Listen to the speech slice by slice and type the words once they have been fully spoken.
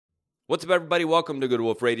What's up, everybody? Welcome to Good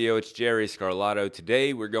Wolf Radio. It's Jerry Scarlato.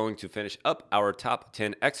 Today, we're going to finish up our top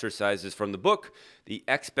 10 exercises from the book, The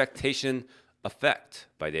Expectation Effect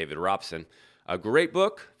by David Robson. A great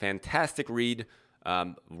book, fantastic read,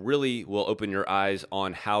 really will open your eyes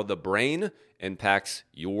on how the brain impacts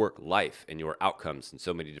your life and your outcomes in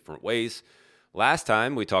so many different ways. Last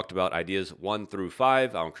time, we talked about ideas 1 through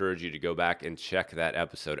 5. I'll encourage you to go back and check that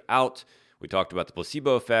episode out. We talked about the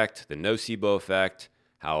placebo effect, the nocebo effect,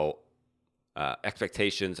 how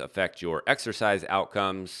expectations affect your exercise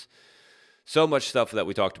outcomes. So much stuff that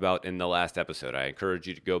we talked about in the last episode. I encourage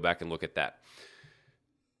you to go back and look at that.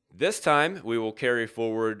 This time, we will carry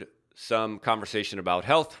forward some conversation about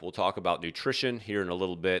health. We'll talk about nutrition here in a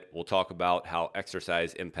little bit. We'll talk about how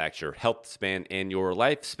exercise impacts your health span and your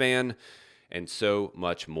lifespan, and so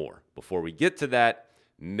much more. Before we get to that,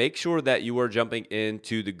 make sure that you are jumping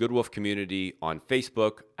into the Good Wolf community on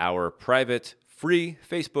Facebook, our private, free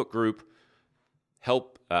Facebook group,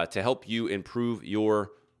 to help you improve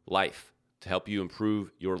your life, to help you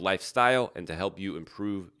improve your lifestyle, and to help you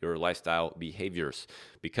improve your lifestyle behaviors.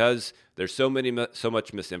 Because there's so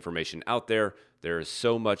much misinformation out there. There is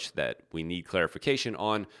so much that we need clarification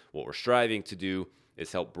on. What we're striving to do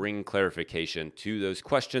is help bring clarification to those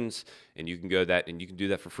questions, and you can do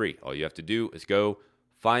that for free. All you have to do is go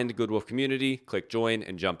find the Good Wolf community, click join,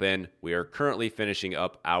 and jump in. We are currently finishing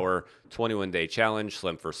up our 21-day challenge,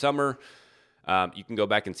 Slim for Summer. You can go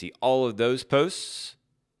back and see all of those posts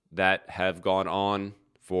that have gone on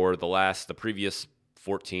for the previous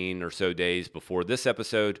 14 or so days before this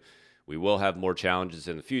episode. We will have more challenges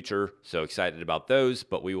in the future, so excited about those,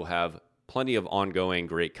 but we will have plenty of ongoing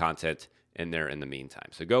great content in there in the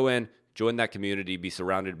meantime. So go in, join that community, be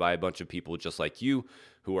surrounded by a bunch of people just like you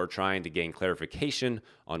who are trying to gain clarification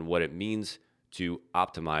on what it means to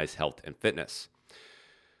optimize health and fitness.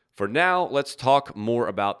 For now, let's talk more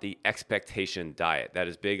about the expectation diet. That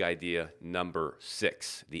is big idea number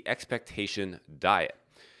 6, the expectation diet.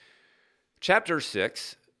 Chapter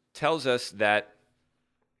 6 tells us that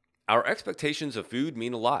our expectations of food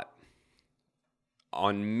mean a lot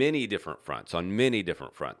on many different fronts, Some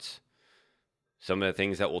of the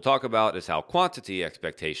things that we'll talk about is how quantity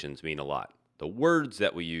expectations mean a lot. The words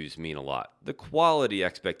that we use mean a lot. The quality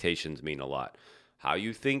expectations mean a lot. How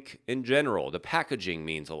you think in general, the packaging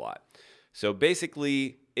means a lot. So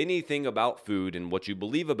basically, anything about food and what you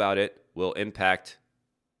believe about it will impact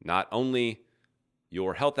not only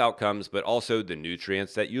your health outcomes, but also the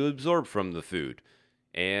nutrients that you absorb from the food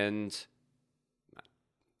and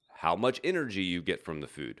how much energy you get from the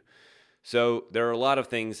food. So there are a lot of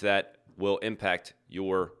things that will impact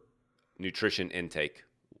your nutrition intake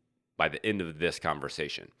by the end of this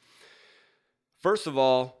conversation. First of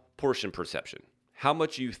all, portion perception. How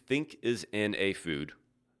much you think is in a food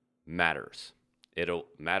matters. It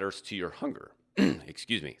matters to your hunger.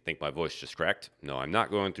 Excuse me, I think my voice just cracked. No, I'm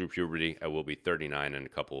not going through puberty. I will be 39 in a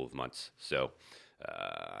couple of months. So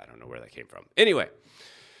I don't know where that came from. Anyway,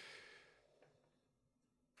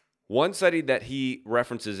 one study that he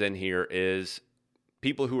references in here is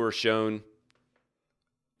people who are shown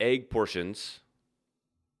egg portions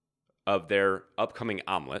of their upcoming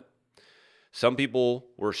omelet. Some people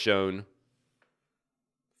were shown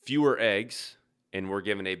fewer eggs and were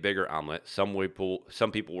given a bigger omelet. Some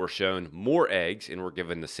people were shown more eggs and were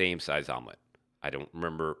given the same size omelet. I don't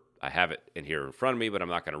remember. I have it in here in front of me, but I'm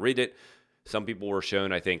not going to read it. Some people were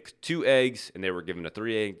shown, I think, 2 eggs and they were given a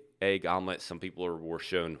 3-egg omelet. Some people were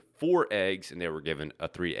shown 4 eggs and they were given a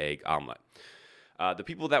 3-egg omelet. The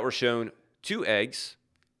people that were shown 2 eggs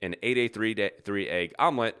and ate a 3-egg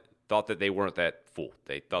omelet thought that they weren't that full.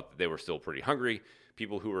 They thought that they were still pretty hungry.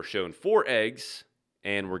 People who were shown 4 eggs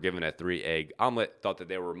and were given a 3-egg omelet thought that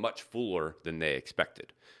they were much fuller than they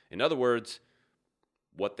expected. In other words,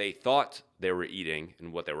 what they thought they were eating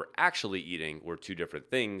and what they were actually eating were 2 different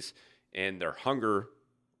things, and their hunger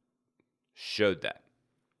showed that.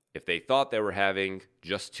 If they thought they were having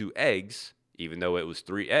just 2 eggs, even though it was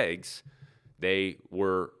 3 eggs, they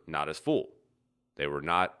were not as full. They were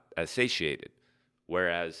not as satiated.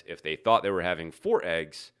 Whereas if they thought they were having 4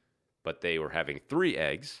 eggs, but they were having 3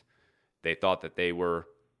 eggs, they thought that they were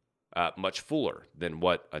much fuller than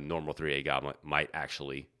what a normal 3-egg omelet might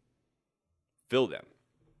actually fill them.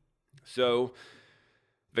 So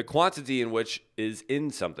the quantity in which is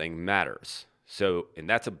in something matters. And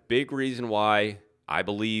that's a big reason why I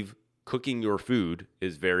believe cooking your food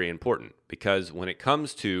is very important. Because when it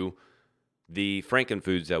comes to the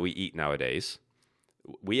frankenfoods that we eat nowadays,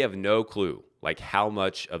 we have no clue like how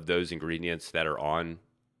much of those ingredients that are on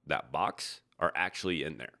that box are actually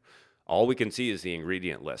in there. All we can see is the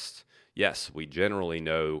ingredient list. Yes, we generally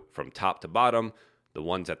know from top to bottom The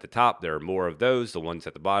ones at the top, there are more of those. The ones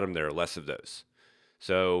at the bottom, there are less of those.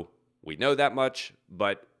 So we know that much,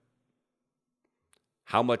 but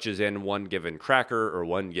how much is in one given cracker or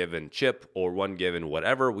one given chip or one given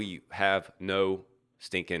whatever, we have no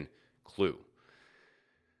stinking clue.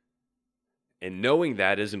 And knowing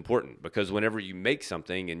that is important, because whenever you make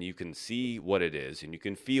something and you can see what it is and you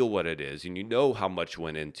can feel what it is and you know how much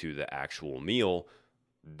went into the actual meal,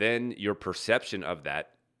 then your perception of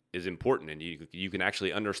that is important, and you can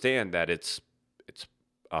actually understand that it's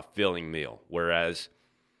a filling meal, whereas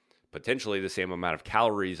potentially the same amount of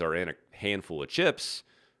calories are in a handful of chips,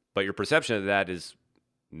 but your perception of that is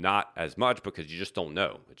not as much because you just don't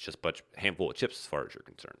know. It's just a handful of chips as far as you're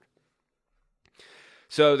concerned.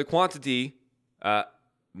 So the quantity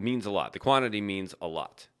means a lot. The quantity means a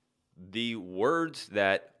lot. The words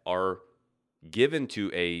that are given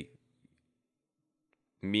to a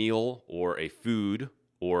meal or a food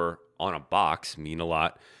or on a box mean a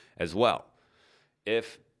lot as well.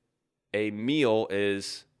 If a meal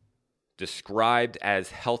is described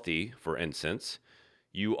as healthy, for instance,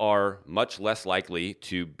 you are much less likely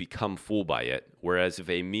to become full by it. Whereas if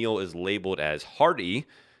a meal is labeled as hearty,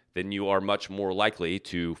 then you are much more likely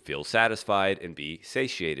to feel satisfied and be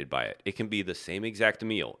satiated by it. It can be the same exact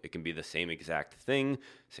meal. It can be the same exact thing,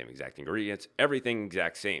 same exact ingredients, everything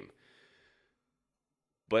exact same.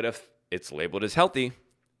 But if it's labeled as healthy,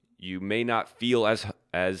 you may not feel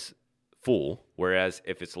as full, whereas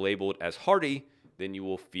if it's labeled as hearty, then you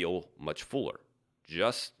will feel much fuller.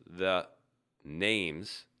 Just the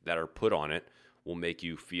names that are put on it will make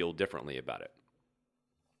you feel differently about it.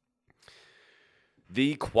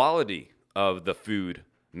 The quality of the food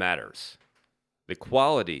matters. The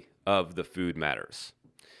quality of the food matters.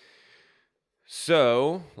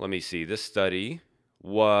 So, let me see. This study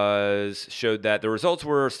showed that the results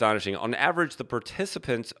were astonishing. On average, the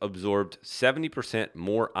participants absorbed 70%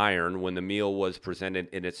 more iron when the meal was presented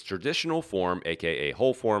in its traditional form, aka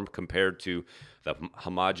whole form, compared to the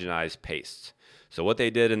homogenized pastes. So what they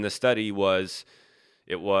did in the study was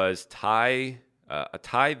a Thai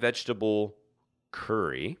vegetable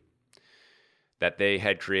curry that they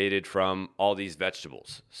had created from all these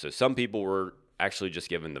vegetables. So some people were actually just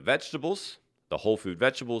given the vegetables, the whole food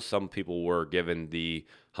vegetables. Some people were given the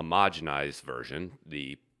homogenized version,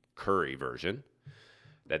 the curry version,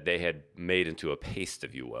 that they had made into a paste,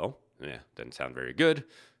 if you will. Yeah, doesn't sound very good,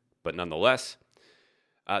 but nonetheless,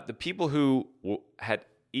 the people who had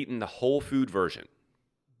eaten the whole food version,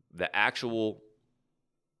 the actual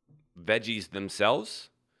veggies themselves,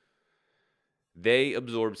 they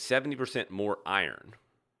absorbed 70% more iron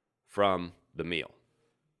from the meal.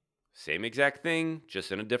 Same exact thing,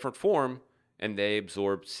 just in a different form, and they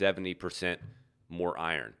absorbed 70% more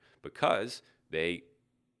iron because they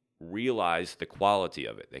realized the quality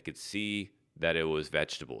of it. They could see that it was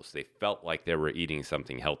vegetables. They felt like they were eating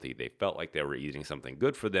something healthy. They felt like they were eating something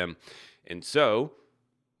good for them. And so,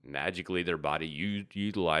 magically, their body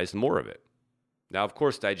utilized more of it. Now, of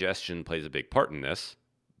course, digestion plays a big part in this,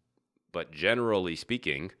 but generally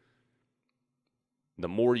speaking, the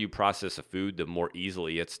more you process a food, the more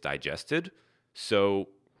easily it's digested. So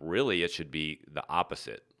really, it should be the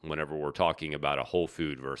opposite whenever we're talking about a whole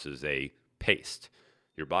food versus a paste.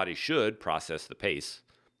 Your body should process the paste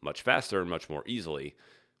much faster and much more easily,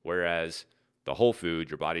 whereas the whole food,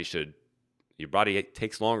 your body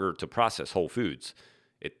takes longer to process whole foods.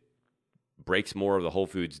 It breaks more of the whole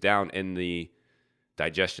foods down in the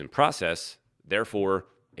digestion process, therefore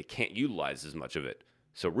it can't utilize as much of it.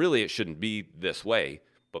 So really it shouldn't be this way,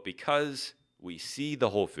 but because we see the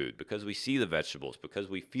whole food, because we see the vegetables, because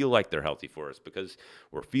we feel like they're healthy for us, because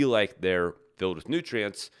we feel like they're filled with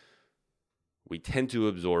nutrients, we tend to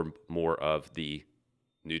absorb more of the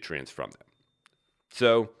nutrients from them.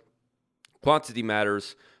 So quantity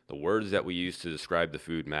matters. The words that we use to describe the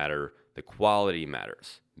food matter. The quality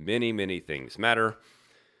matters. Many, many things matter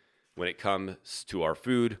when it comes to our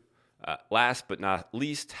food. Last but not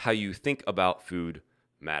least, how you think about food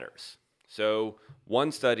matters. So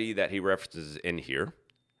one study that he references in here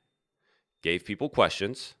gave people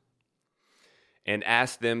questions and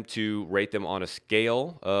asked them to rate them on a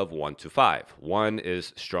scale of 1 to 5. 1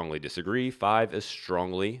 is strongly disagree, 5 is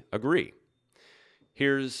strongly agree.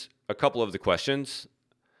 Here's a couple of the questions.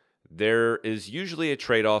 There is usually a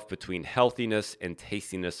trade-off between healthiness and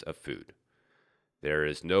tastiness of food. There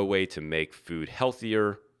is no way to make food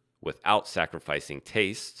healthier without sacrificing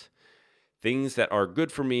taste. Things that are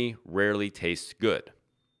good for me rarely taste good.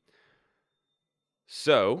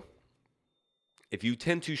 So, if you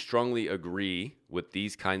tend to strongly agree with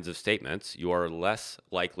these kinds of statements, you are less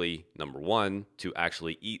likely, number one, to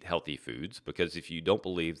actually eat healthy foods, because if you don't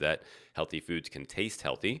believe that healthy foods can taste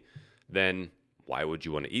healthy, then why would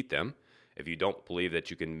you want to eat them? If you don't believe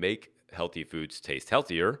that you can make healthy foods taste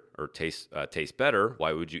healthier or taste better,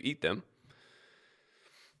 why would you eat them?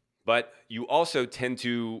 But you also tend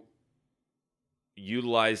to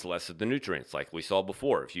utilize less of the nutrients, like we saw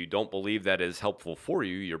before. If you don't believe that is helpful for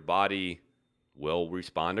you, your body will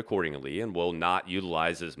respond accordingly and will not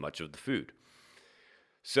utilize as much of the food.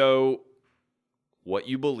 So what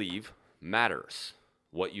you believe matters.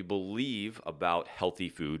 What you believe about healthy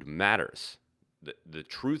food matters. The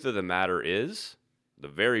truth of the matter is, the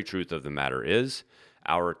very truth of the matter is,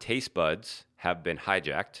 our taste buds have been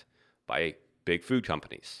hijacked by big food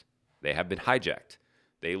companies. They have been hijacked.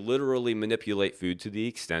 They literally manipulate food to the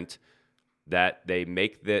extent that they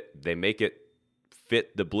make it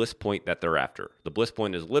fit the bliss point that they're after. The bliss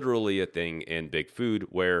point is literally a thing in big food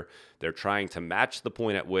where they're trying to match the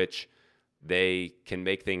point at which they can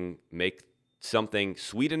make something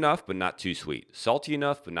sweet enough but not too sweet, salty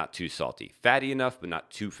enough but not too salty, fatty enough but not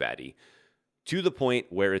too fatty, to the point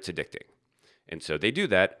where it's addicting. And so they do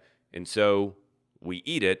that, and so we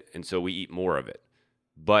eat it, and so we eat more of it.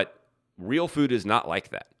 But real food is not like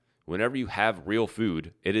that. Whenever you have real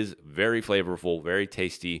food, it is very flavorful, very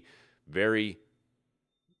tasty, very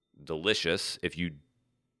delicious. You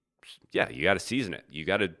got to season it. You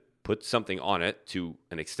got to put something on it to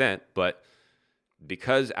an extent, but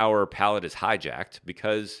because our palate is hijacked,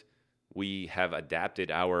 because we have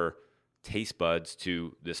adapted our taste buds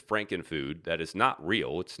to this frankenfood that is not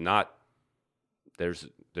real, it's not, there's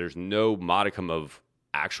no modicum of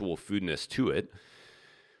actual foodness to it.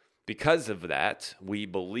 Because of that, we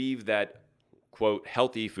believe that, quote,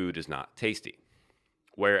 healthy food is not tasty.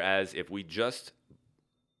 Whereas if we just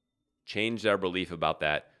changed our belief about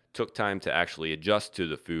that, took time to actually adjust to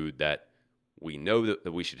the food that we know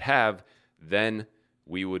that we should have, then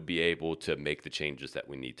we would be able to make the changes that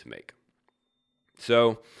we need to make.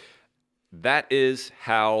 So that is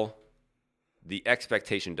how the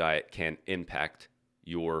expectation diet can impact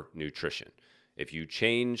your nutrition. If you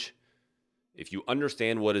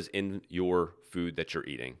understand what is in your food that you're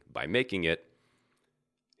eating by making it,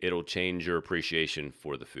 it'll change your appreciation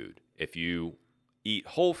for the food. If you eat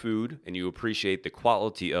whole food and you appreciate the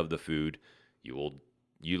quality of the food, you will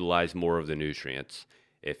utilize more of the nutrients.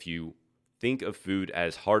 If you think of food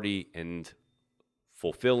as hearty and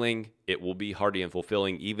fulfilling, it will be hearty and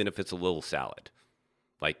fulfilling even if it's a little salad.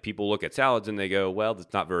 Like, people look at salads and they go, well,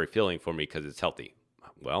 it's not very filling for me because it's healthy.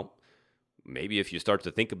 Well, maybe if you start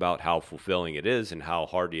to think about how fulfilling it is and how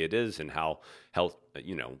hearty it is and how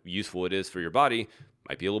useful it is for your body, it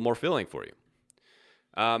might be a little more filling for you.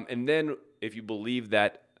 And then if you believe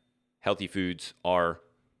that healthy foods are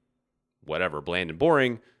bland and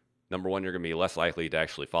boring, number one, you're going to be less likely to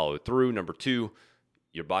actually follow it through. Number two,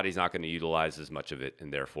 your body's not going to utilize as much of it,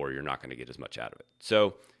 and therefore you're not going to get as much out of it.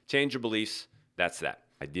 So change your beliefs. That's that.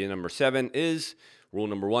 Idea number 7 is rule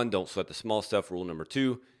number 1, don't sweat the small stuff. Rule number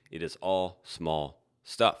 2, it is all small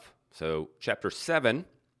stuff. So chapter 7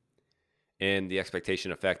 in The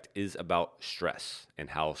Expectation Effect is about stress and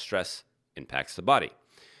how stress impacts the body.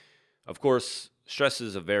 Of course, stress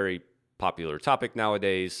is a very popular topic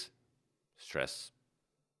nowadays.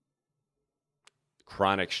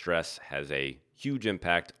 Chronic stress has a huge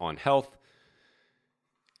impact on health,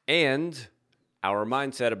 and our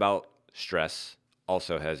mindset about stress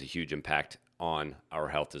also has a huge impact on our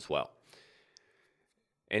health as well.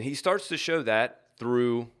 And he starts to show that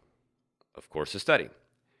through, of course, a study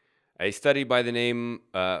by the name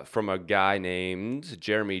from a guy named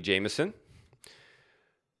Jeremy Jameson.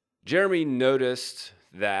 Jeremy noticed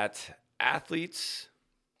that athletes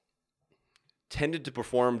tended to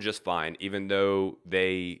perform just fine, even though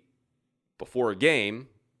they, before a game,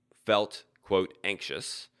 felt, quote,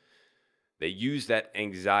 anxious. They used that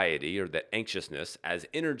anxiety or that anxiousness as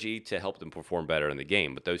energy to help them perform better in the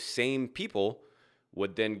game. But those same people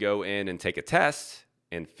would then go in and take a test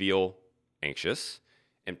and feel anxious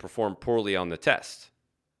and perform poorly on the test.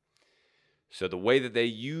 So the way that they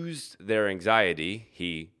used their anxiety,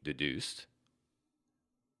 he deduced,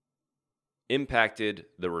 impacted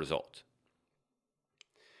the result.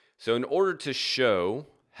 So in order to show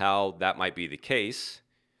how that might be the case,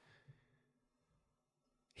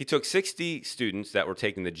 he took 60 students that were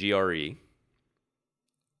taking the GRE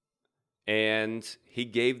and he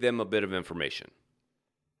gave them a bit of information.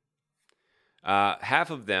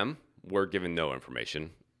 Half of them were given no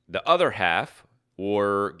information. The other half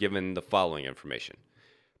were given the following information.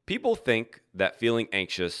 People think that feeling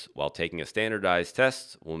anxious while taking a standardized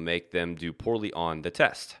test will make them do poorly on the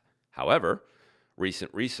test. However,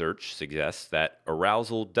 recent research suggests that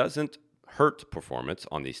arousal doesn't hurt performance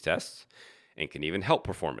on these tests and can even help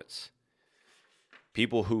performance.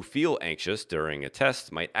 People who feel anxious during a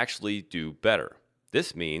test might actually do better.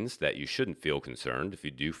 This means that you shouldn't feel concerned if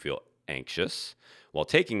you do feel anxious while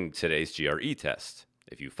taking today's GRE test.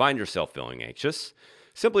 If you find yourself feeling anxious,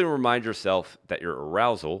 simply remind yourself that your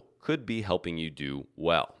arousal could be helping you do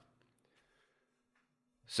well.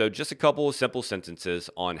 So just a couple of simple sentences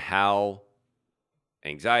on how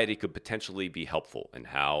anxiety could potentially be helpful and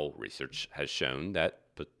how research has shown that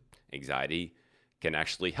anxiety can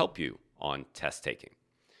actually help you on test taking.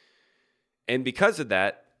 And because of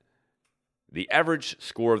that, the average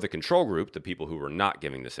score of the control group, the people who were not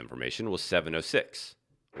giving this information, was 706,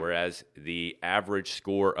 whereas the average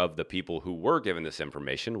score of the people who were given this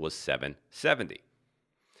information was 770.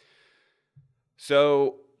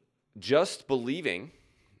 So just believing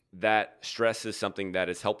that stress is something that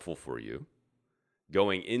is helpful for you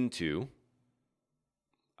going into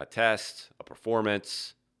a test, a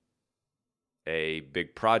performance, a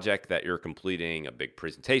big project that you're completing, a big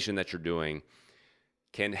presentation that you're doing,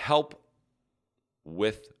 can help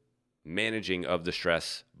with managing of the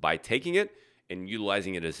stress by taking it and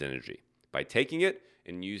utilizing it as energy, by taking it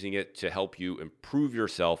and using it to help you improve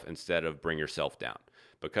yourself instead of bring yourself down.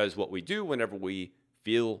 Because what we do whenever we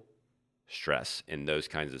feel stress in those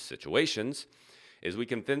kinds of situations is we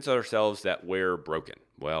convince ourselves that we're broken.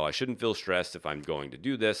 Well, I shouldn't feel stressed if I'm going to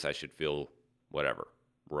do this. I should feel whatever,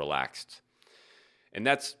 relaxed. And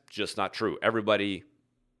that's just not true.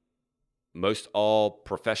 Most all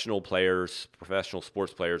professional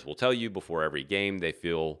sports players will tell you before every game they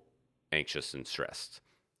feel anxious and stressed.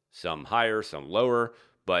 Some higher, some lower,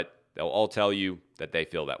 but they'll all tell you that they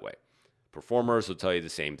feel that way. Performers will tell you the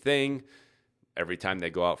same thing. Every time they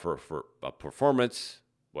go out for a performance,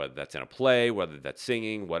 whether that's in a play, whether that's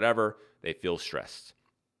singing, whatever, they feel stressed.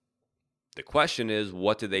 The question is,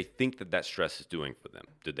 what do they think that stress is doing for them?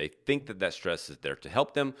 Do they think that stress is there to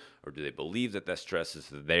help them, or do they believe that stress is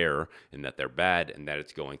there and that they're bad and that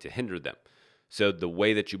it's going to hinder them? So the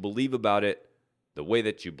way that you believe about it, the way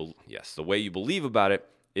you believe about it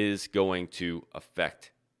is going to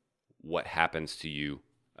affect what happens to you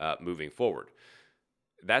moving forward.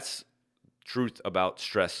 That's truth about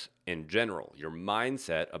stress in general. Your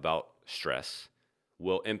mindset about stress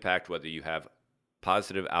will impact whether you have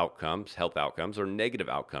positive outcomes, health outcomes, or negative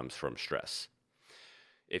outcomes from stress.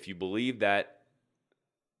 If you believe that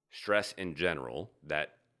stress in general,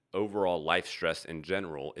 that overall life stress in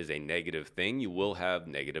general is a negative thing, you will have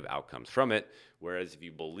negative outcomes from it. Whereas if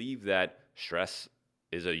you believe that stress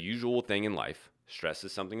is a usual thing in life, stress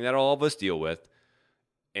is something that all of us deal with,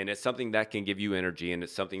 and it's something that can give you energy and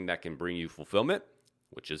it's something that can bring you fulfillment,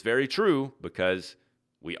 which is very true because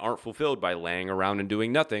we aren't fulfilled by laying around and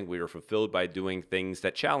doing nothing. We are fulfilled by doing things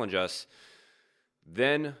that challenge us.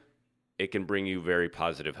 Then it can bring you very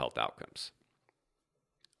positive health outcomes.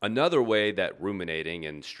 Another way that ruminating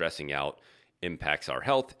and stressing out impacts our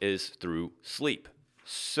health is through sleep.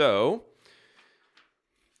 So,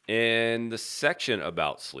 in the section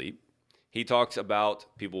about sleep, he talks about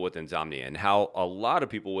people with insomnia and how a lot of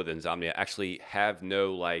people with insomnia actually have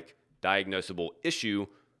no diagnosable issue.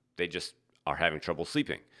 They just are having trouble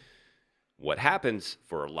sleeping. What happens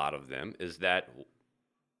for a lot of them is that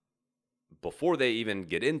before they even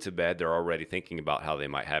get into bed, they're already thinking about how they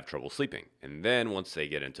might have trouble sleeping. And then once they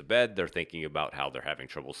get into bed, they're thinking about how they're having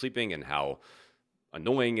trouble sleeping and how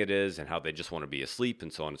annoying it is and how they just want to be asleep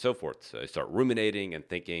and so on and so forth. So they start ruminating and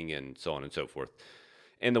thinking and so on and so forth.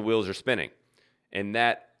 And the wheels are spinning. And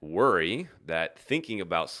that worry, that thinking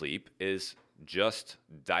about sleep is just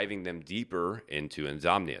diving them deeper into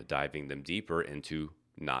insomnia, diving them deeper into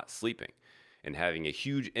not sleeping, and having a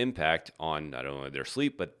huge impact on not only their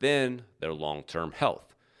sleep, but then their long-term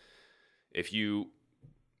health. If you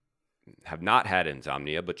have not had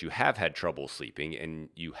insomnia, but you have had trouble sleeping, and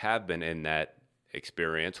you have been in that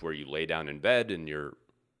experience where you lay down in bed and you're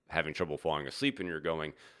having trouble falling asleep and you're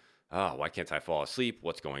going, oh, why can't I fall asleep?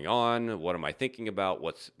 What's going on? What am I thinking about?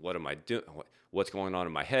 What am I doing? What's going on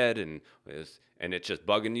in my head? And it's just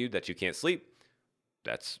bugging you that you can't sleep.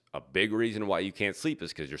 That's a big reason why you can't sleep,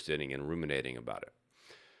 is because you're sitting and ruminating about it.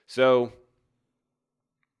 So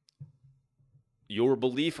your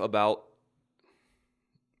belief about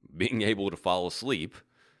being able to fall asleep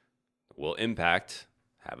will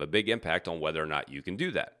have a big impact on whether or not you can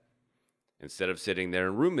do that. Instead of sitting there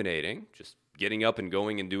and ruminating, just getting up and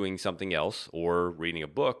going and doing something else, or reading a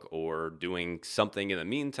book, or doing something in the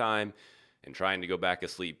meantime and trying to go back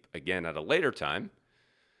asleep again at a later time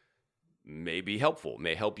may be helpful,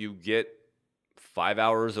 may help you get 5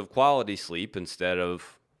 hours of quality sleep instead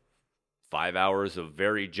of 5 hours of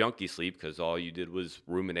very junky sleep because all you did was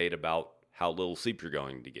ruminate about how little sleep you're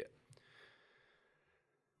going to get.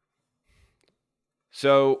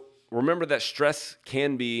 So remember that stress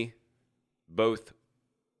can be both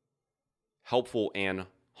helpful and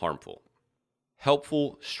harmful.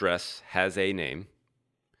 Helpful stress has a name,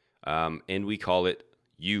 and we call it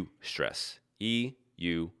eustress.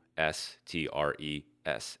 EUSTRESS.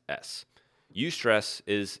 Eustress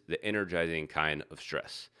is the energizing kind of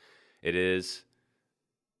stress. It is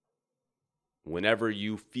whenever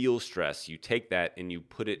you feel stress, you take that and you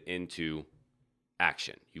put it into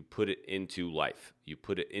action. You put it into life. You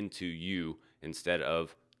put it into you instead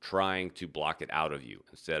of trying to block it out of you,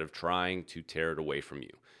 instead of trying to tear it away from you.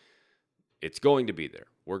 It's going to be there.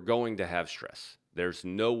 We're going to have stress. There's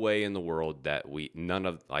no way in the world that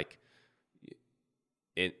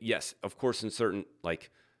yes, of course, in certain,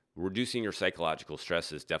 reducing your psychological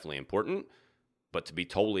stress is definitely important. But to be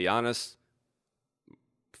totally honest,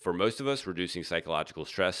 for most of us, reducing psychological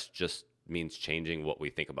stress just means changing what we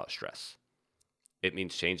think about stress. It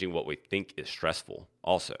means changing what we think is stressful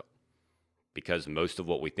also. Because most of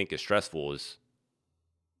what we think is stressful is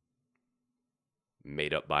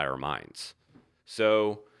made up by our minds.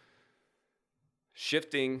 So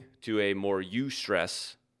shifting to a more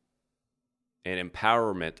eustress and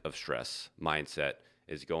empowerment of stress mindset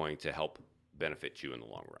is going to help benefit you in the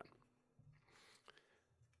long run.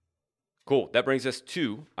 Cool. That brings us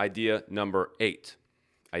to idea number 8.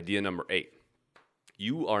 Idea number 8.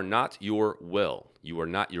 You are not your will. You are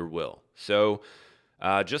not your will. So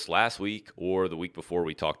just last week or the week before,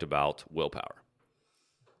 we talked about willpower.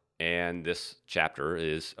 And this chapter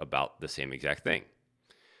is about the same exact thing,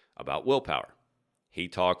 about willpower. He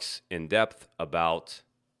talks in depth about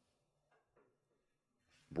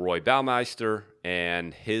Roy Baumeister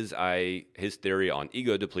and his theory on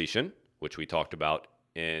ego depletion, which we talked about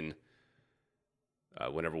in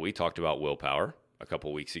whenever we talked about willpower a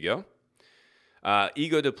couple weeks ago.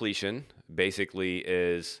 Ego depletion basically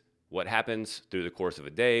is what happens through the course of a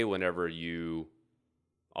day whenever you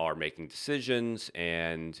are making decisions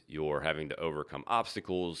and you're having to overcome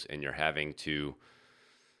obstacles and you're having to,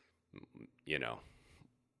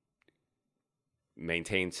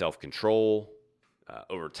 maintain self-control.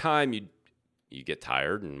 Over time, you get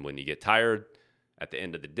tired, and when you get tired, at the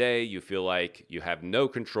end of the day, you feel like you have no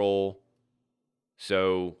control.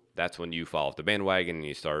 So that's when you fall off the bandwagon and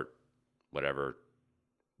you start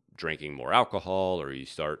drinking more alcohol, or you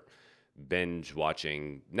start binge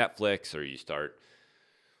watching Netflix, or you start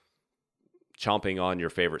chomping on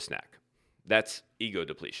your favorite snack. That's ego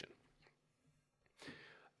depletion.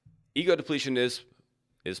 Ego depletion is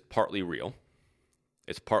partly real.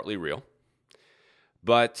 It's partly real.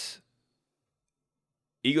 But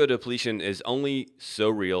ego depletion is only so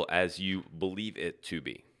real as you believe it to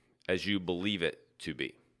be.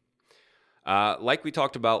 Like we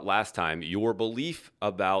talked about last time, your belief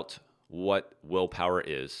about what willpower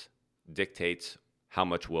is dictates how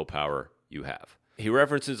much willpower you have. He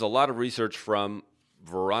references a lot of research from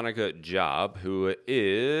Veronica Job, who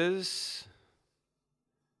is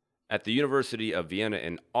at the University of Vienna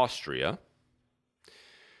in Austria.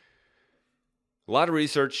 A lot of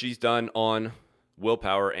research she's done on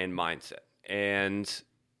willpower and mindset. And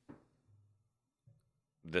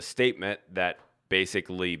the statement that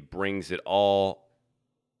basically brings it all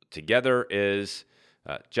together is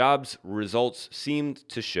Job's results seemed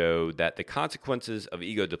to show that the consequences of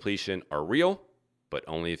ego depletion are real, but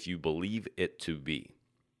only if you believe it to be.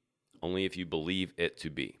 Only if you believe it to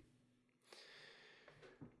be.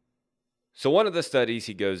 So one of the studies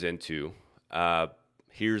he goes into,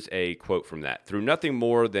 here's a quote from that. Through nothing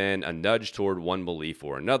more than a nudge toward one belief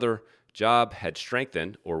or another, Job had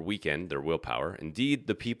strengthened or weakened their willpower. Indeed,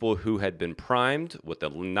 the people who had been primed with the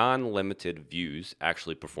non-limited views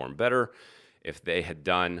actually performed better if they had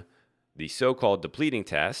done the so-called depleting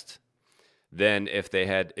test than if they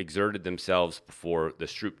had exerted themselves before the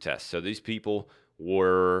Stroop test. So these people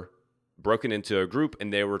were broken into a group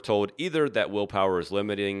and they were told either that willpower is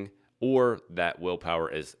limiting or that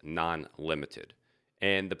willpower is non-limited.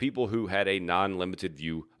 And the people who had a non-limited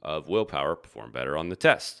view of willpower performed better on the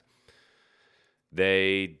test.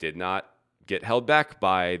 They did not get held back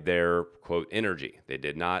by their, quote, energy.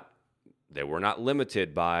 They were not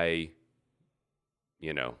limited by,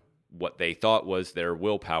 what they thought was their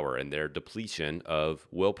willpower and their depletion of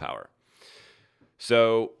willpower.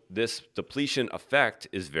 So this depletion effect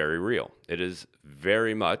is very real. It is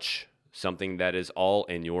very much something that is all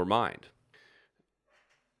in your mind.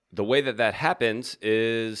 The way that happens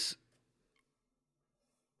is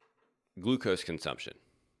glucose consumption.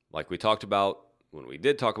 Like we talked about when we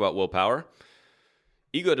did talk about willpower,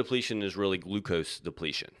 Ego depletion is really glucose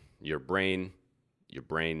depletion. Your brain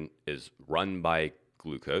is run by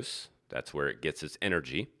glucose. That's where it gets its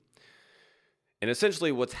energy. And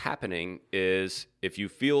essentially what's happening is if you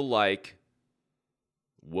feel like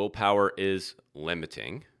willpower is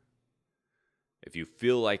limiting, if you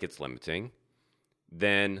feel like it's limiting,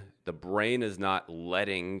 then the brain is not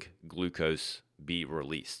letting glucose be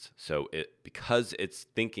released. So because it's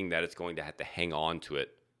thinking that it's going to have to hang on to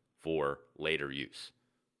it for later use.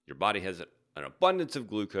 Your body has an abundance of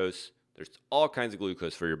glucose. There's all kinds of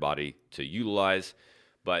glucose for your body to utilize,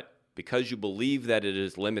 but because you believe that it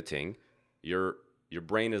is limiting, your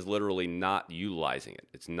brain is literally not utilizing it.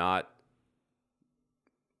 It's not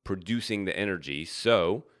producing the energy,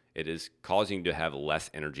 so it is causing you to have less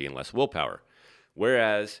energy and less willpower.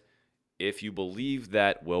 Whereas if you believe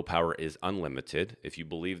that willpower is unlimited, if you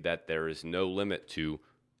believe that there is no limit to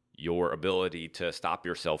your ability to stop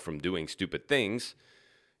yourself from doing stupid things,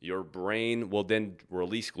 your brain will then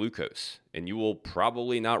release glucose, and you will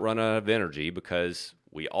probably not run out of energy because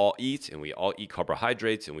we all eat and we all eat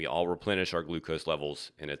carbohydrates and we all replenish our glucose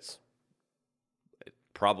levels, and it's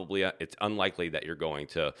unlikely that you're going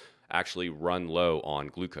to actually run low on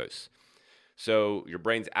glucose. So your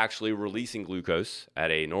brain's actually releasing glucose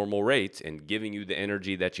at a normal rate and giving you the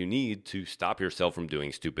energy that you need to stop yourself from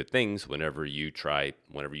doing stupid things whenever you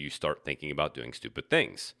start thinking about doing stupid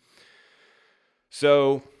things.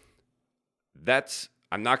 So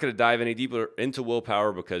I'm not going to dive any deeper into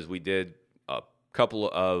willpower because we did a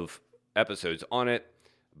couple of episodes on it,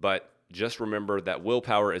 but just remember that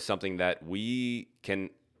willpower is something that we can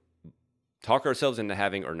talk ourselves into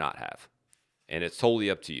having or not have. And it's totally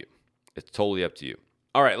up to you. It's totally up to you.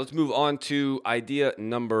 All right, let's move on to idea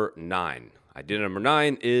number 9. Idea number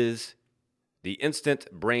 9 is the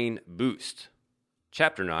instant brain boost.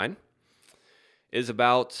 Chapter 9 is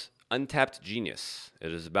about untapped genius.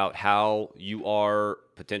 It is about how you are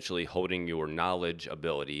potentially holding your knowledge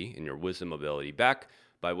ability and your wisdom ability back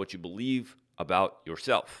by what you believe about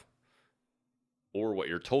yourself or what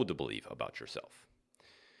you're told to believe about yourself.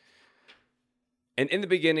 And in the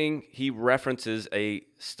beginning, he references a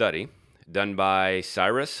study done by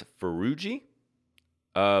Cyrus Ferrugi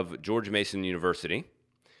of George Mason University.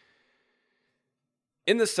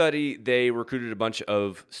 In the study, they recruited a bunch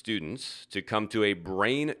of students to come to a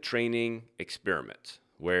brain training experiment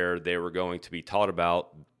where they were going to be taught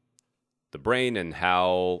about the brain and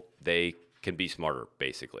how they can be smarter,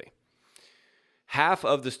 basically. Half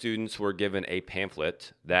of the students were given a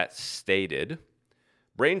pamphlet that stated,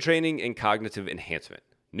 "Brain training and cognitive enhancement.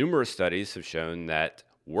 Numerous studies have shown that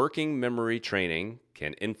working memory training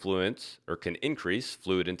can influence or can increase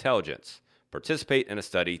fluid intelligence. Participate in a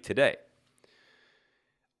study today."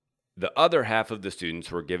 The other half of the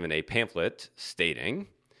students were given a pamphlet stating,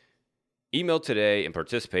 "Email today and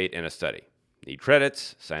participate in a study. Need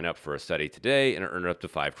credits? Sign up for a study today and earn up to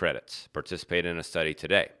 5 credits. Participate in a study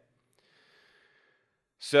today."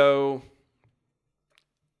 So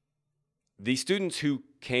the students who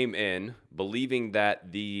came in believing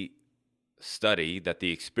that the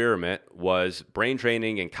experiment was brain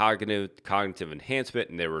training and cognitive enhancement,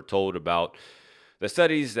 and they were told about the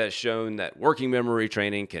studies that shown that working memory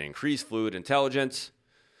training can increase fluid intelligence,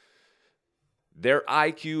 their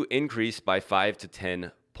IQ increased by 5 to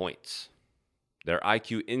 10 points. Their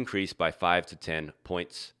IQ increased by 5 to 10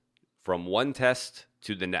 points from one test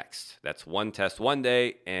to the next. That's one test one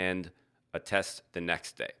day and a test the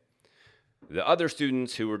next day. The other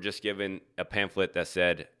students who were just given a pamphlet that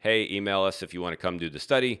said, "Hey, email us if you want to come do the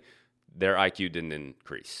study," their IQ didn't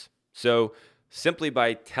increase. So simply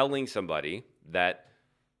by telling somebody that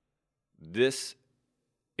this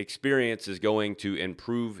experience is going to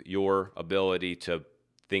improve your ability to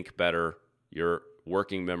think better, your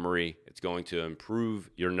working memory, it's going to improve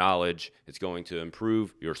your knowledge, it's going to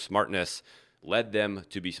improve your smartness, led them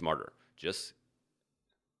to be smarter. Just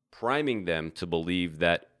priming them to believe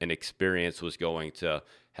that an experience was going to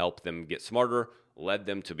help them get smarter, led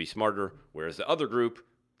them to be smarter, whereas the other group,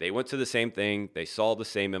 they went to the same thing, they saw the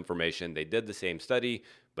same information, they did the same study,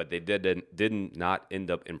 but they did not end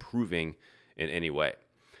up improving in any way.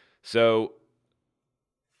 So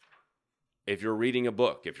if you're reading a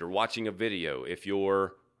book, if you're watching a video, if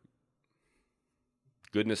you're,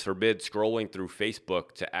 goodness forbid, scrolling through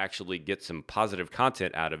Facebook to actually get some positive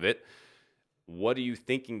content out of it, what are you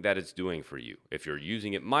thinking that it's doing for you? If you're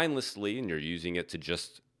using it mindlessly and you're using it to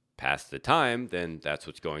just pass the time, then that's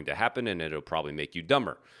what's going to happen, and it'll probably make you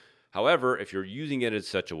dumber. However, if you're using it in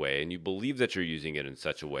such a way and you believe that you're using it in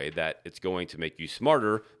such a way that it's going to make you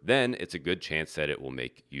smarter, then it's a good chance that it will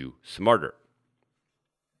make you smarter.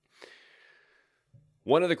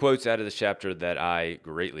 One of the quotes out of this chapter that I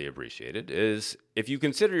greatly appreciated is, if you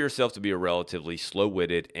consider yourself to be a relatively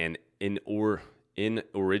slow-witted and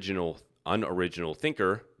unoriginal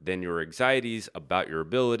thinker, then your anxieties about your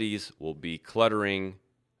abilities will be cluttering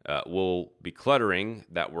that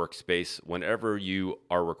workspace whenever you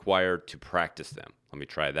are required to practice them. Let me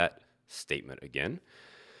try that statement again.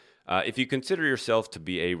 If you consider yourself to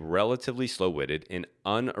be a relatively slow-witted and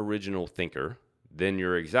unoriginal thinker, then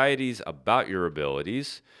your anxieties about your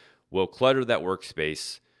abilities will clutter that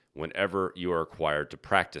workspace whenever you are required to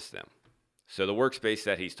practice them. So the workspace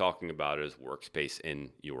that he's talking about is workspace in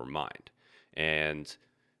your mind. And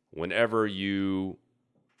whenever you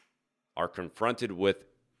are confronted with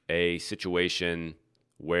a situation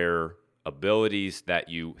where abilities that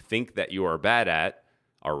you think that you are bad at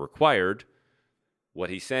are required, what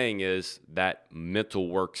he's saying is that mental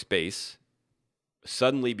workspace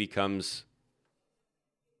suddenly becomes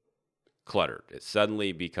cluttered. It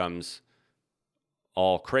suddenly becomes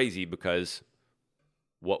all crazy, because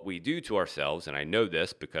what we do to ourselves, and I know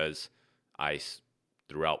this because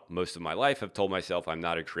throughout most of my life, have told myself I'm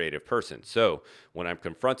not a creative person. So when I'm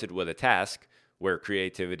confronted with a task where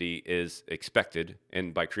creativity is expected,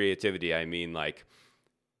 and by creativity, I mean like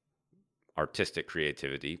artistic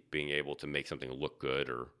creativity, being able to make something look good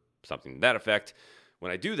or something to that effect.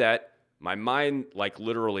 When I do that, my mind like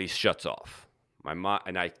literally shuts off. My mind,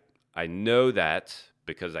 and I know that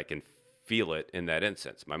because I can feel it in that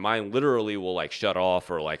instance. My mind literally will like shut off,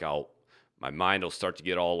 or like my mind will start to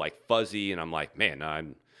get all like fuzzy, and I'm like, man,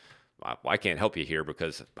 I can't help you here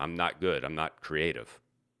because I'm not good. I'm not creative.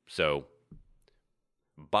 So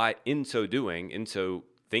in so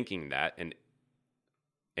thinking that, and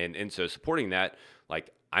in so supporting that,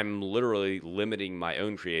 like I'm literally limiting my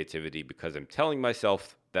own creativity because I'm telling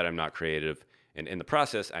myself that I'm not creative. And in the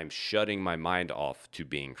process, I'm shutting my mind off to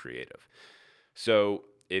being creative. So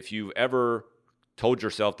if you've ever told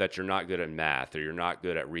yourself that you're not good at math, or you're not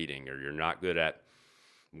good at reading, or you're not good at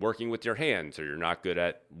working with your hands, or you're not good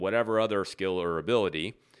at whatever other skill or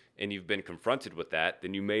ability, and you've been confronted with that,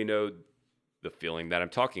 then you may know the feeling that I'm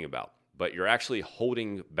talking about. But you're actually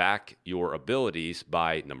holding back your abilities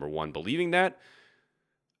by, number one, believing that,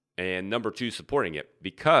 and number two, supporting it,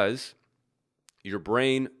 because your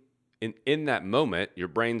brain, in that moment, your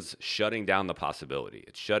brain's shutting down the possibility.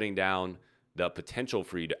 It's shutting down the potential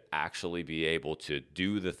for you to actually be able to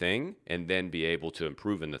do the thing and then be able to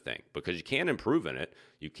improve in the thing. Because you can improve in it.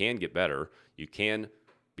 You can get better. You can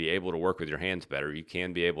be able to work with your hands better. You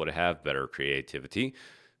can be able to have better creativity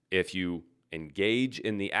if you engage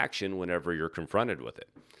in the action whenever you're confronted with it.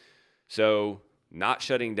 So not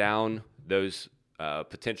shutting down those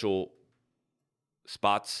potential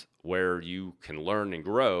spots where you can learn and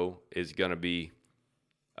grow is going to be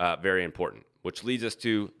very important, which leads us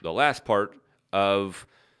to the last part of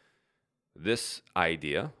this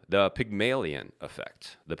idea, the Pygmalion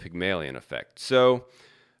effect. The Pygmalion effect. So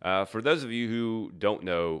for those of you who don't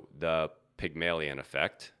know the Pygmalion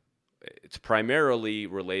effect, it's primarily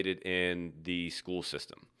related in the school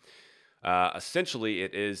system. Essentially,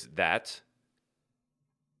 it is that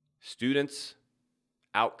students'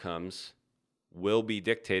 outcomes will be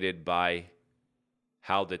dictated by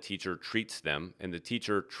how the teacher treats them, and the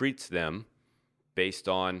teacher treats them based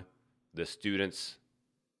on the students'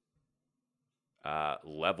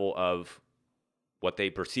 level of what they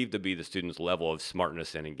perceive to be the student's level of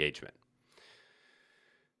smartness and engagement.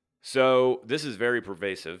 So this is very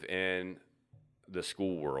pervasive in the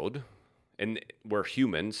school world, and we're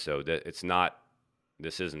humans, so that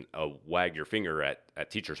this isn't a wag your finger at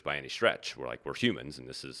teachers by any stretch. We're humans, and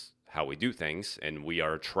this is how we do things, and we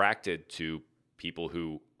are attracted to people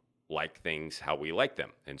who like things how we like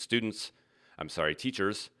them. And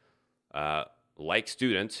teachers like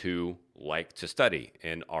students who like to study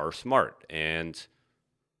and are smart and,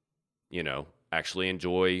 actually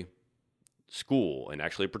enjoy school and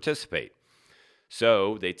actually participate.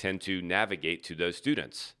 So they tend to navigate to those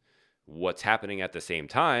students. What's happening at the same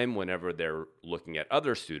time whenever they're looking at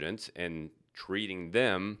other students and treating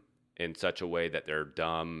them in such a way that they're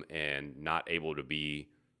dumb and not able to be,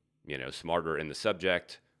 smarter in the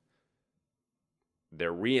subject,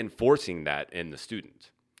 they're reinforcing that in the student.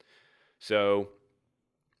 So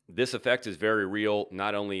this effect is very real,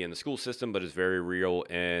 not only in the school system, but is very real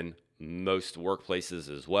in most workplaces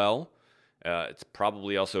as well. It's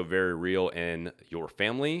probably also very real in your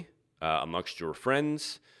family, amongst your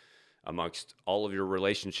friends, amongst all of your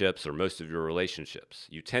relationships or most of your relationships.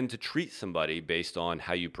 You tend to treat somebody based on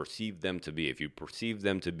how you perceive them to be. If you perceive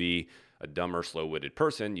them to be a dumb or slow-witted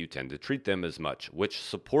person, you tend to treat them as much, which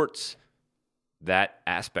supports that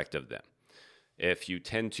aspect of them. If you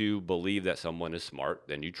tend to believe that someone is smart,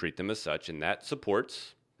 then you treat them as such, and that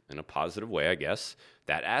supports, in a positive way, I guess,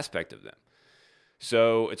 that aspect of them.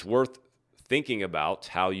 So it's worth thinking about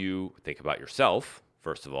how you think about yourself,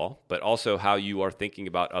 first of all, but also how you are thinking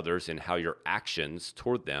about others and how your actions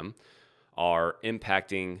toward them are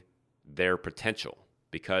impacting their potential,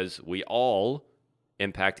 because we all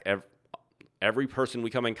impact every person we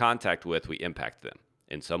come in contact with, we impact them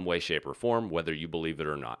in some way, shape, or form, whether you believe it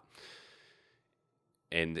or not.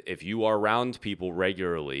 And if you are around people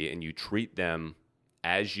regularly and you treat them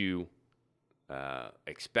as you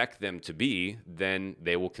expect them to be, then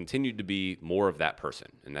they will continue to be more of that person.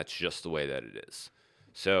 And that's just the way that it is.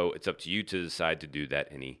 So it's up to you to decide to do that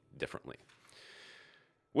any differently.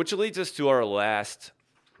 Which leads us to our last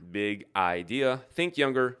big idea: think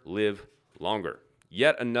younger, live longer.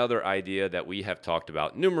 Yet another idea that we have talked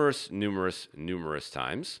about numerous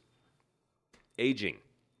times. Aging.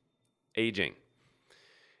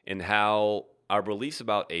 And how our beliefs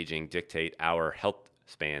about aging dictate our health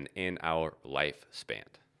span and our lifespan.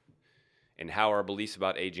 And how our beliefs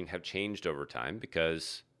about aging have changed over time,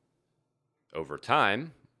 because over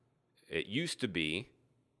time, it used to be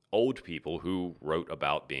old people who wrote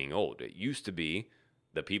about being old. It used to be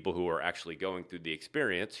the people who were actually going through the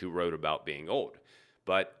experience who wrote about being old.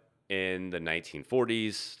 But in the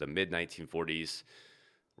 1940s, the mid-1940s,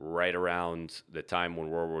 right around the time when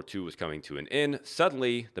World War II was coming to an end,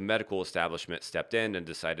 suddenly the medical establishment stepped in and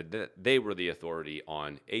decided that they were the authority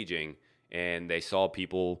on aging, and they saw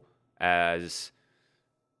people as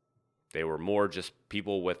they were more just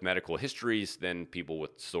people with medical histories than people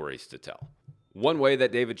with stories to tell. One way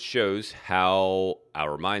that David shows how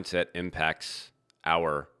our mindset impacts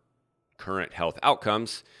our current health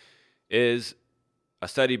outcomes is a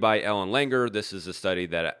study by Ellen Langer. This is a study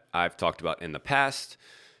that I've talked about in the past.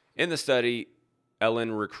 In the study,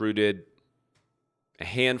 Ellen recruited a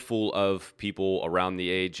handful of people around the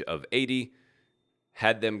age of 80,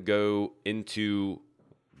 had them go into,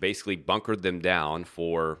 basically bunkered them down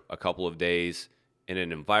for a couple of days in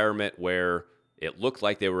an environment where it looked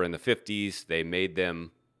like they were in the 50s. They made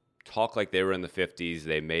them talk like they were in the 50s.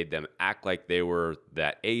 They made them act like they were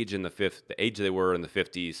that age in the age they were in the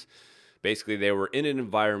 50s. Basically, they were in an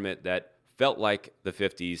environment that felt like the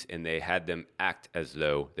 50s, and they had them act as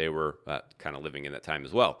though they were kind of living in that time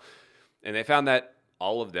as well. And they found that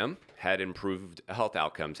all of them had improved health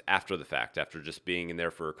outcomes after the fact, after just being in there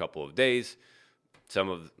for a couple of days.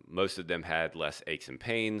 Most of them had less aches and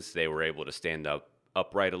pains. They were able to stand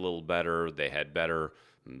upright a little better. They had better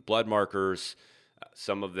blood markers.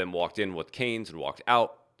 Some of them walked in with canes and walked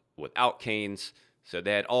out without canes. So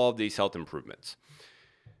they had all of these health improvements.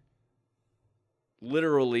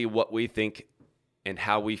 Literally, what we think and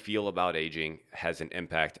how we feel about aging has an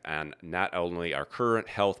impact on not only our current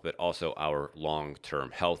health, but also our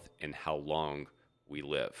long-term health and how long we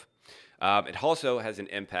live. It also has an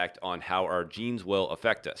impact on how our genes will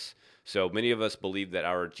affect us. So many of us believe that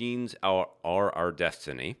our genes are our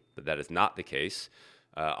destiny, but that is not the case.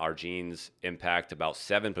 Our genes impact about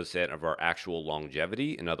 7% of our actual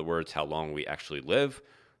longevity. In other words, how long we actually live.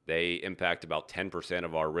 They impact about 10%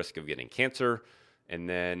 of our risk of getting cancer. And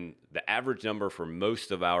then the average number for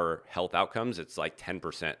most of our health outcomes, it's like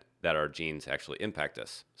 10% that our genes actually impact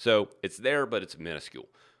us. So it's there, but it's minuscule.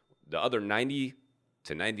 The other 90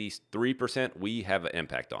 to 93% we have an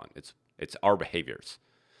impact on. It's our behaviors.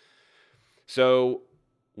 So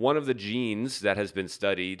one of the genes that has been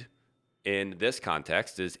studied in this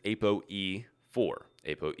context is ApoE4.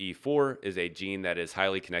 ApoE4 is a gene that is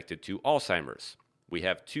highly connected to Alzheimer's. We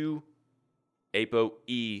have two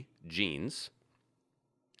ApoE genes.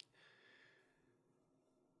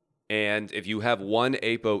 And if you have one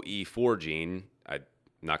ApoE4 gene, I'm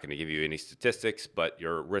not going to give you any statistics, but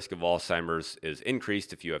your risk of Alzheimer's is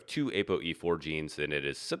increased. If you have two ApoE4 genes, then it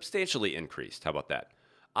is substantially increased. How about that?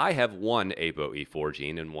 I have one ApoE4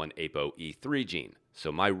 gene and one ApoE3 gene. So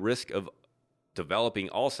my risk of developing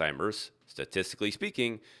Alzheimer's, statistically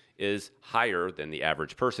speaking, is higher than the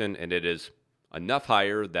average person, and it is enough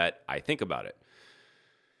higher that I think about it.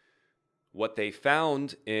 What they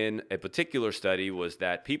found in a particular study was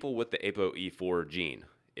that people with the ApoE4 gene,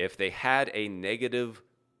 if they had a negative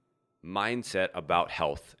mindset about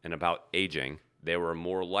health and about aging, they were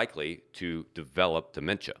more likely to develop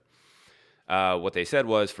dementia. What they said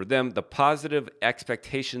was, for them, the positive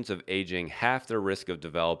expectations of aging half their risk of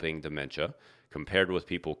developing dementia, compared with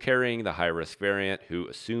people carrying the high-risk variant who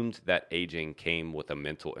assumed that aging came with a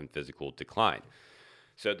mental and physical decline.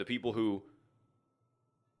 So the people who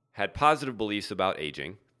had positive beliefs about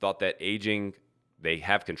aging, thought that aging, they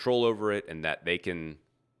have control over it and that they can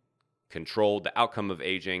control the outcome of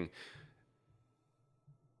aging,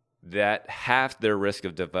 that halved their risk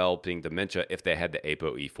of developing dementia if they had the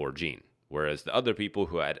ApoE4 gene. Whereas the other people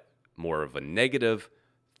who had more of a negative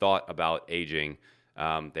thought about aging,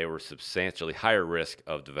 they were substantially higher risk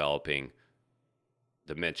of developing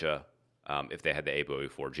dementia if they had the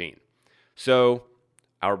ApoE4 gene. So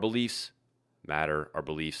our beliefs matter. Our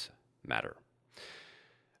beliefs matter.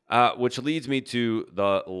 Which leads me to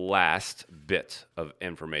the last bit of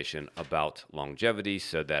information about longevity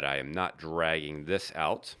so that I am not dragging this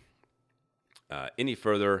out any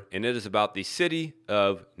further. And it is about the city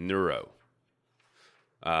of Nuoro,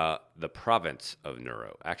 the province of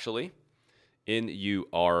Nuoro, actually.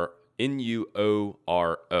 N-U-O-R-O,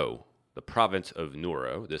 the province of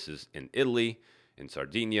Nuoro. This is in Italy, in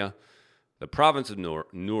Sardinia. The province of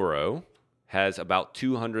Nuoro has about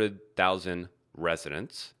 200,000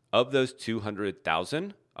 residents. Of those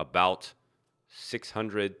 200,000, about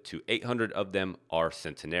 600 to 800 of them are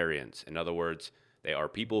centenarians. In other words, they are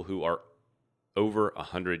people who are over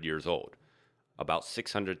 100 years old. About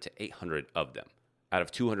 600 to 800 of them out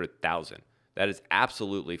of 200,000. That is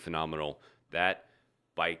absolutely phenomenal. That,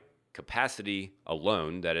 by capacity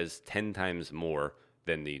alone, that is 10 times more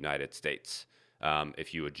than the United States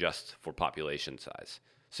if you adjust for population size.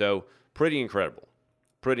 So pretty incredible.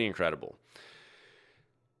 Pretty incredible.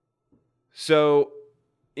 So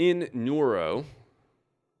in Nuoro,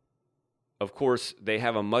 of course, they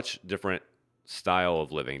have a much different style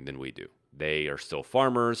of living than we do. They are still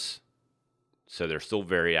farmers, so they're still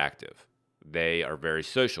very active. They are very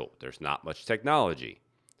social. There's not much technology.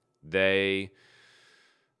 They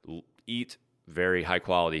eat very high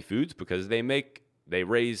quality foods because they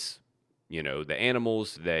raise, the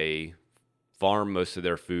animals. They farm most of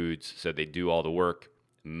their foods, so they do all the work.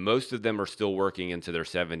 Most of them are still working into their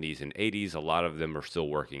 70s and 80s. A lot of them are still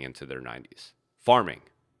working into their 90s. Farming,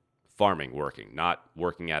 working, not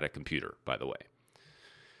working at a computer, by the way.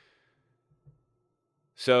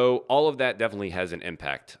 So all of that definitely has an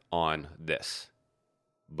impact on this.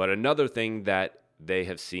 But another thing that they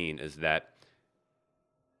have seen is that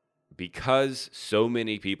because so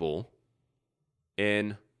many people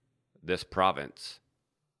in this province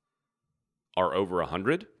are over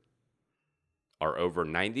 100, are over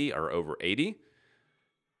 90, are over 80,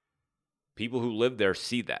 people who live there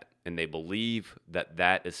see that, and they believe that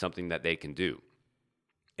that is something that they can do.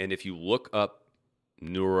 And if you look up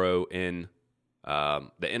Nuoro in the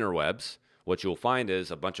interwebs, what you'll find is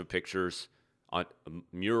a bunch of pictures on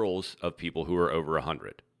murals of people who are over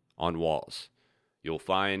 100 on walls. You'll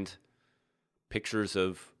find pictures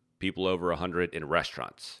of people over 100 in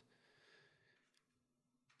restaurants.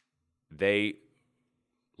 They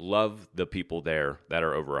love the people there that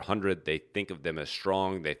are over 100. They think of them as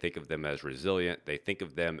strong. They think of them as resilient. They think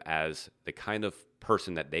of them as the kind of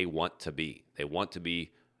person that they want to be. They want to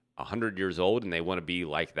be 100 years old, and they want to be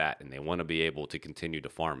like that, and they want to be able to continue to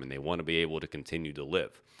farm, and they want to be able to continue to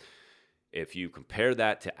live. If you compare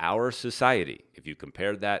that to our society, if you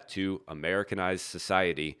compare that to Americanized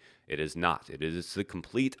society, it is not. It is the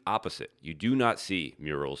complete opposite. You do not see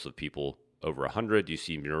murals of people over 100. You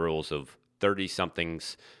see murals of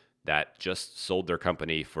 30-somethings that just sold their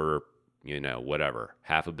company for, whatever,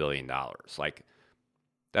 $500 million. Like,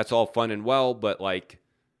 that's all fun and well, but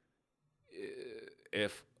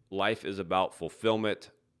if life is about fulfillment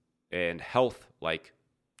and health,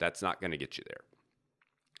 that's not going to get you there.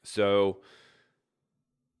 So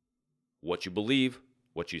what you believe,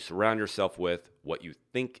 what you surround yourself with, what you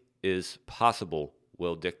think is possible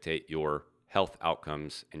will dictate your health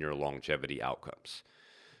outcomes and your longevity outcomes.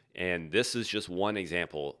 And this is just one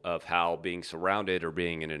example of how being surrounded or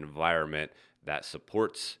being in an environment that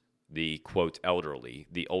supports the, quote, elderly,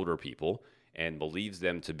 the older people, and believes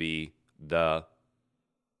them to be the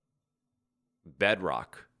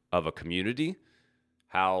bedrock of a community,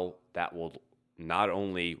 how that will not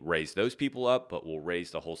only raise those people up, but will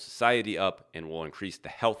raise the whole society up and will increase the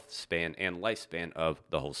health span and lifespan of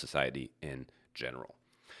the whole society in general.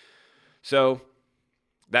 So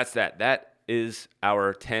that's that. That is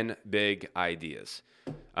our 10 big ideas.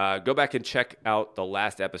 Go back and check out the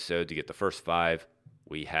last episode to get the first 5.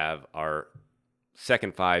 We have our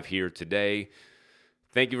second 5 here today.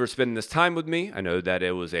 Thank you for spending this time with me. I know that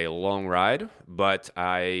it was a long ride, but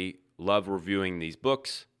I love reviewing these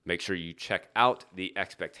books. Make sure you check out The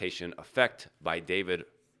Expectation Effect by David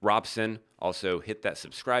Robson. Also, hit that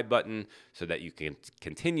subscribe button so that you can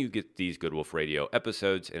continue to get these Good Wolf Radio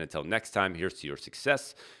episodes. And until next time, here's to your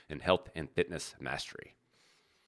success in health and fitness mastery.